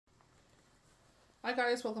Hi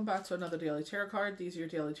guys, welcome back to another daily tarot card. These are your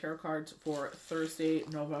daily tarot cards for Thursday,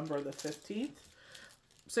 November the 16th,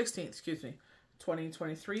 excuse me,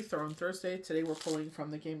 2023, Throne Thursday. Today we're pulling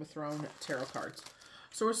from the Game of Thrones tarot cards.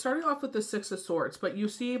 So we're starting off with the Six of Swords, but you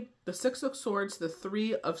see the Six of Swords, the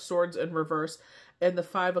Three of Swords in reverse, and the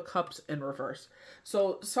Five of Cups in reverse.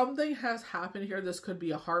 So something has happened here. This could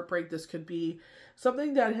be a heartbreak. This could be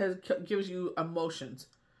something that gives you emotions.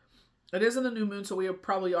 It isn't a new moon, so we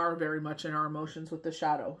probably are very much in our emotions with the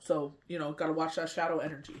shadow. So, you know, got to watch that shadow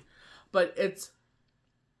energy. But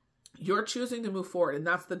you're choosing to move forward, and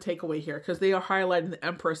that's the takeaway here, because they are highlighting the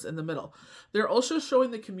Empress in the middle. They're also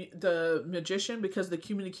showing the Magician because the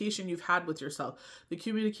communication you've had with yourself, the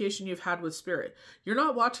communication you've had with Spirit. You're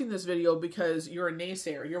not watching this video because you're a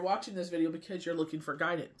naysayer. You're watching this video because you're looking for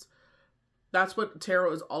guidance. That's what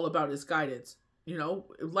tarot is all about, is guidance. You know,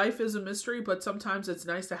 life is a mystery, but sometimes it's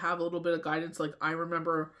nice to have a little bit of guidance. Like, I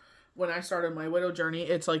remember when I started my widow journey,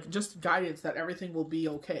 it's like just guidance that everything will be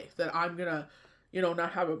okay. That I'm going to, you know,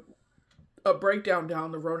 not have a breakdown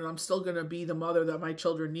down the road, and I'm still going to be the mother that my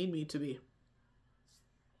children need me to be.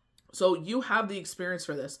 So you have the experience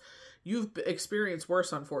for this. You've experienced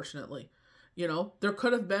worse, unfortunately. You know, there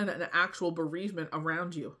could have been an actual bereavement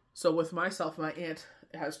around you. So with myself, my aunt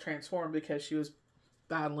has transformed because she was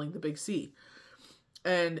battling the big C.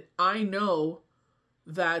 And I know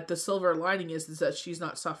that the silver lining is that she's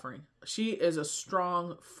not suffering. She is a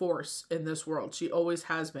strong force in this world. She always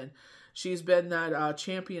has been. She's been that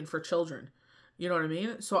champion for children. You know what I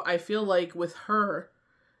mean? So I feel like with her,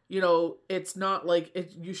 you know, it's not like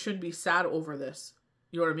you shouldn't be sad over this.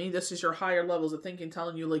 You know what I mean? This is your higher levels of thinking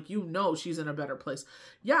telling you, like, you know, she's in a better place.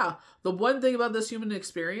 Yeah, the one thing about this human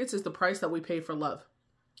experience is the price that we pay for love.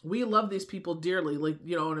 We love these people dearly, like,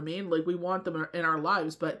 you know what I mean? Like, we want them in our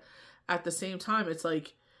lives, but at the same time, it's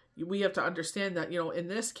like, we have to understand that, you know, in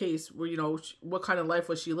this case, where, you know, what kind of life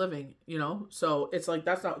was she living, you know? So it's like,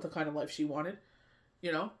 that's not the kind of life she wanted,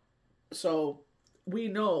 you know? So we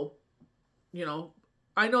know, you know,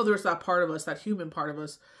 I know there's that part of us, that human part of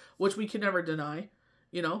us, which we can never deny,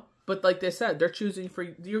 you know? But like they said, they're choosing for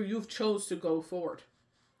you. You've chose to go forward,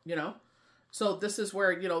 you know? So this is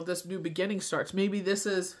where, you know, this new beginning starts. Maybe this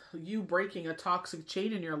is you breaking a toxic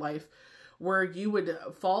chain in your life where you would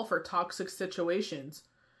fall for toxic situations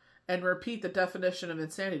and repeat the definition of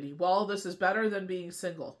insanity. Well, this is better than being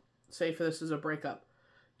single. Say if this is a breakup,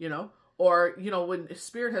 you know? Or, you know, when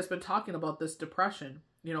Spirit has been talking about this depression,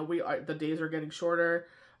 you know, the days are getting shorter.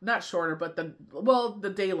 Not shorter, but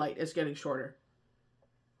the daylight is getting shorter.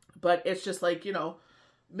 But it's just like, you know,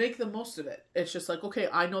 make the most of it. It's just like, okay,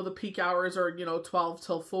 I know the peak hours are, you know, 12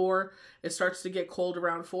 till 4. It starts to get cold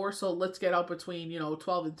around 4. So let's get out between, you know,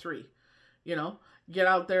 12 and 3. You know, get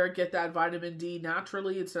out there, get that vitamin D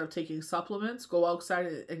naturally instead of taking supplements. Go outside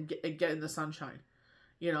and get in the sunshine.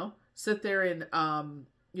 You know, sit there and,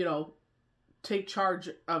 you know, take charge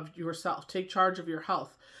of yourself. Take charge of your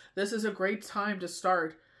health. This is a great time to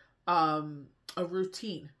start a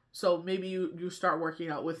routine. So maybe you start working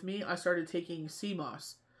out with me. I started taking sea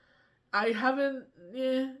moss. I haven't,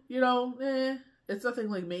 it's nothing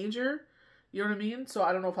like major, you know what I mean? So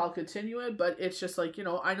I don't know if I'll continue it, but it's just like, you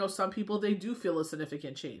know, I know some people, they do feel a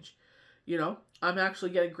significant change. You know, I'm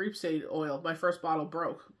actually getting grapeseed oil. My first bottle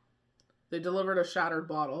broke. They delivered a shattered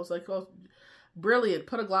bottle. I was like, well, brilliant.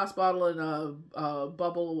 Put a glass bottle in a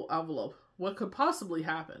bubble envelope. What could possibly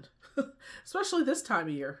happen? Especially this time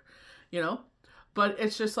of year, you know? But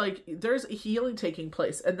it's just like, there's a healing taking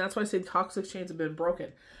place. And that's why I say toxic chains have been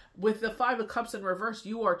broken. With the Five of Cups in reverse,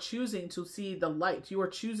 you are choosing to see the light. You are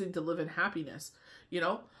choosing to live in happiness. You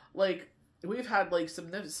know? Like, we've had, like,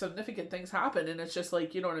 significant things happen. And it's just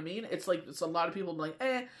like, you know what I mean? It's like, it's a lot of people like,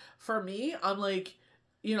 For me, I'm like,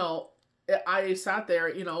 you know, I sat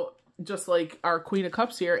there, you know, just like our Queen of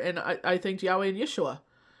Cups here. And I thanked Yahweh and Yeshua.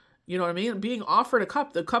 You know what I mean? Being offered a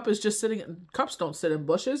cup. The cup is just sitting, cups don't sit in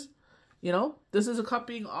bushes. You know, this is a cup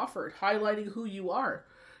being offered, highlighting who you are.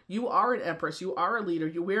 You are an empress. You are a leader.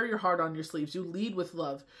 You wear your heart on your sleeves. You lead with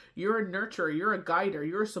love. You're a nurturer. You're a guider.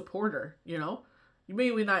 You're a supporter, you know. You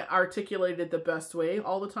may not articulate it the best way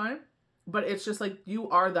all the time, but it's just like you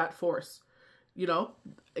are that force, you know.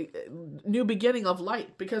 New beginning of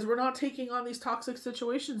light, because we're not taking on these toxic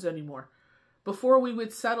situations anymore. Before we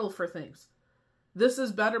would settle for things. This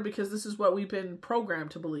is better because this is what we've been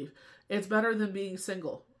programmed to believe. It's better than being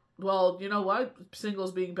single. Well, you know what?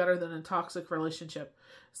 Singles being better than a toxic relationship.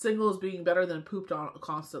 Singles being better than pooped on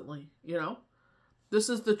constantly, you know? This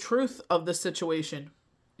is the truth of the situation,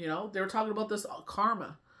 you know? They were talking about this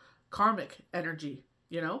karmic energy,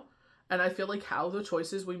 you know? And I feel like how the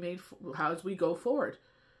choices we made, how as we go forward,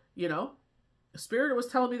 you know? Spirit was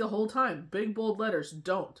telling me the whole time, big, bold letters,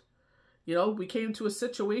 don't. You know, we came to a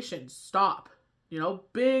situation, stop. You know,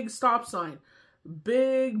 big stop sign,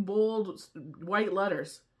 big, bold, white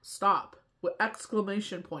letters, stop, with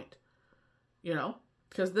exclamation point. You know,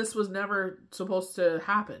 because this was never supposed to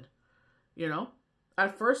happen. You know,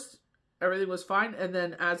 at first, everything was fine, and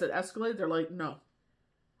then as it escalated, they're like, no.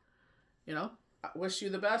 You know, I wish you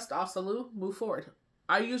the best, Asalu, move forward.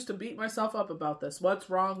 I used to beat myself up about this. What's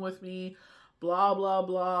wrong with me? Blah, blah,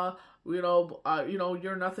 blah. You know,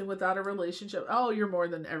 you're nothing without a relationship. Oh, you're more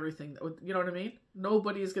than everything. You know what I mean?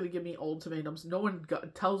 Nobody is going to give me ultimatums. No one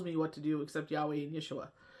tells me what to do except Yahweh and Yeshua.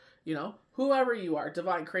 You know, whoever you are,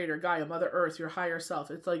 divine creator, Gaia, Mother Earth, your higher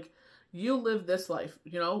self. It's like, you live this life,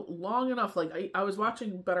 you know, long enough. Like, I was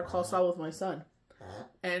watching Better Call Saul with my son.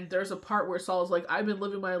 And there's a part where Saul's like, I've been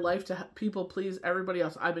living my life to people please everybody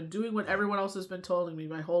else. I've been doing what everyone else has been telling me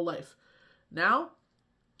my whole life. Now,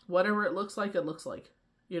 whatever it looks like,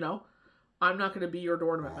 you know, I'm not going to be your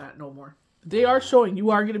ornament mat no more. They are showing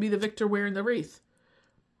you are going to be the victor wearing the wreath.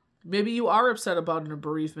 Maybe you are upset about a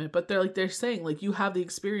bereavement, but they're saying like you have the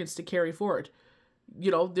experience to carry forward.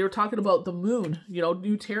 You know, they're talking about the moon, you know,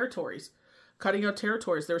 new territories, cutting out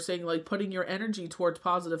territories. They're saying like putting your energy towards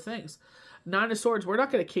positive things. Nine of Swords, we're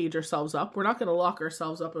not going to cage ourselves up. We're not going to lock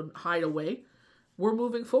ourselves up and hide away. We're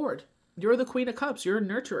moving forward. You're the Queen of Cups. You're a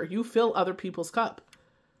nurturer. You fill other people's cup.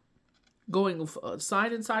 Going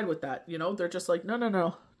side and side with that, you know, they're just like,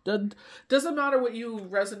 no. Doesn't matter what you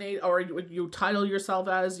resonate or what you title yourself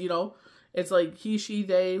as, you know. It's like he, she,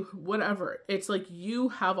 they, whatever. It's like you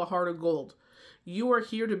have a heart of gold. You are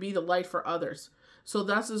here to be the light for others. So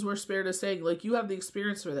that's where Spirit is saying, like, you have the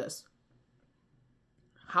experience for this.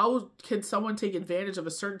 How can someone take advantage of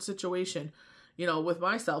a certain situation, you know, with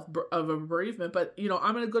myself, of a bereavement? But, you know,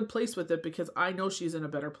 I'm in a good place with it because I know she's in a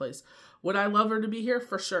better place. Would I love her to be here?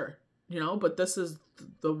 For sure. You know, but this is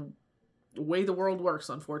the way the world works,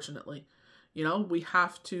 unfortunately. You know, we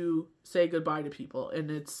have to say goodbye to people,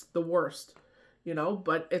 and it's the worst, you know,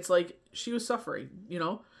 but it's like she was suffering, you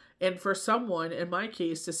know, and for someone, in my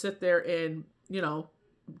case, to sit there and, you know,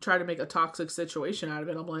 try to make a toxic situation out of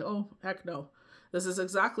it, I'm like, oh, heck no. This is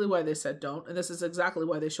exactly why they said don't, and this is exactly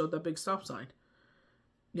why they showed that big stop sign.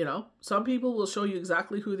 You know, some people will show you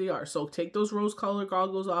exactly who they are. So take those rose-colored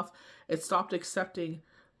goggles off and stop accepting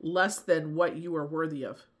less than what you are worthy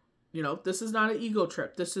of. You know, this is not an ego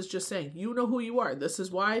trip. This is just saying, you know who you are. This is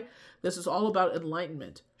why this is all about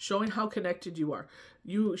enlightenment, showing how connected you are.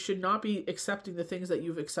 You should not be accepting the things that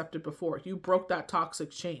you've accepted before. You broke that toxic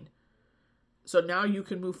chain. So now you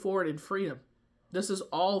can move forward in freedom. This is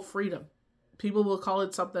all freedom. People will call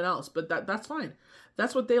it something else, but that's fine.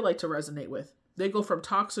 That's what they like to resonate with. They go from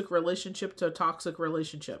toxic relationship to toxic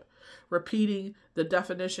relationship, repeating the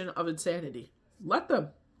definition of insanity. Let them.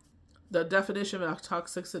 The definition of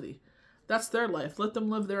toxicity. That's their life. Let them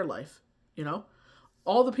live their life. You know,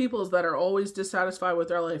 all the peoples that are always dissatisfied with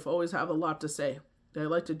their life always have a lot to say. They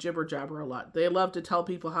like to jibber jabber a lot. They love to tell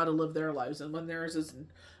people how to live their lives. And when theirs is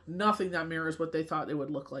nothing that mirrors what they thought it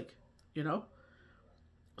would look like, you know?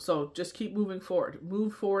 So just keep moving forward.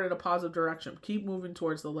 Move forward in a positive direction. Keep moving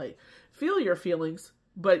towards the light. Feel your feelings,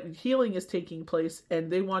 but healing is taking place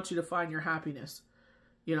and they want you to find your happiness.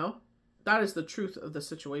 You know? That is the truth of the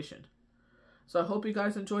situation. So I hope you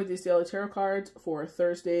guys enjoyed these daily tarot cards for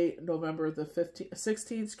Thursday, November the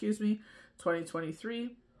 16th,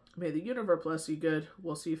 2023. May the universe bless you good.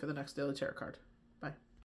 We'll see you for the next daily tarot card.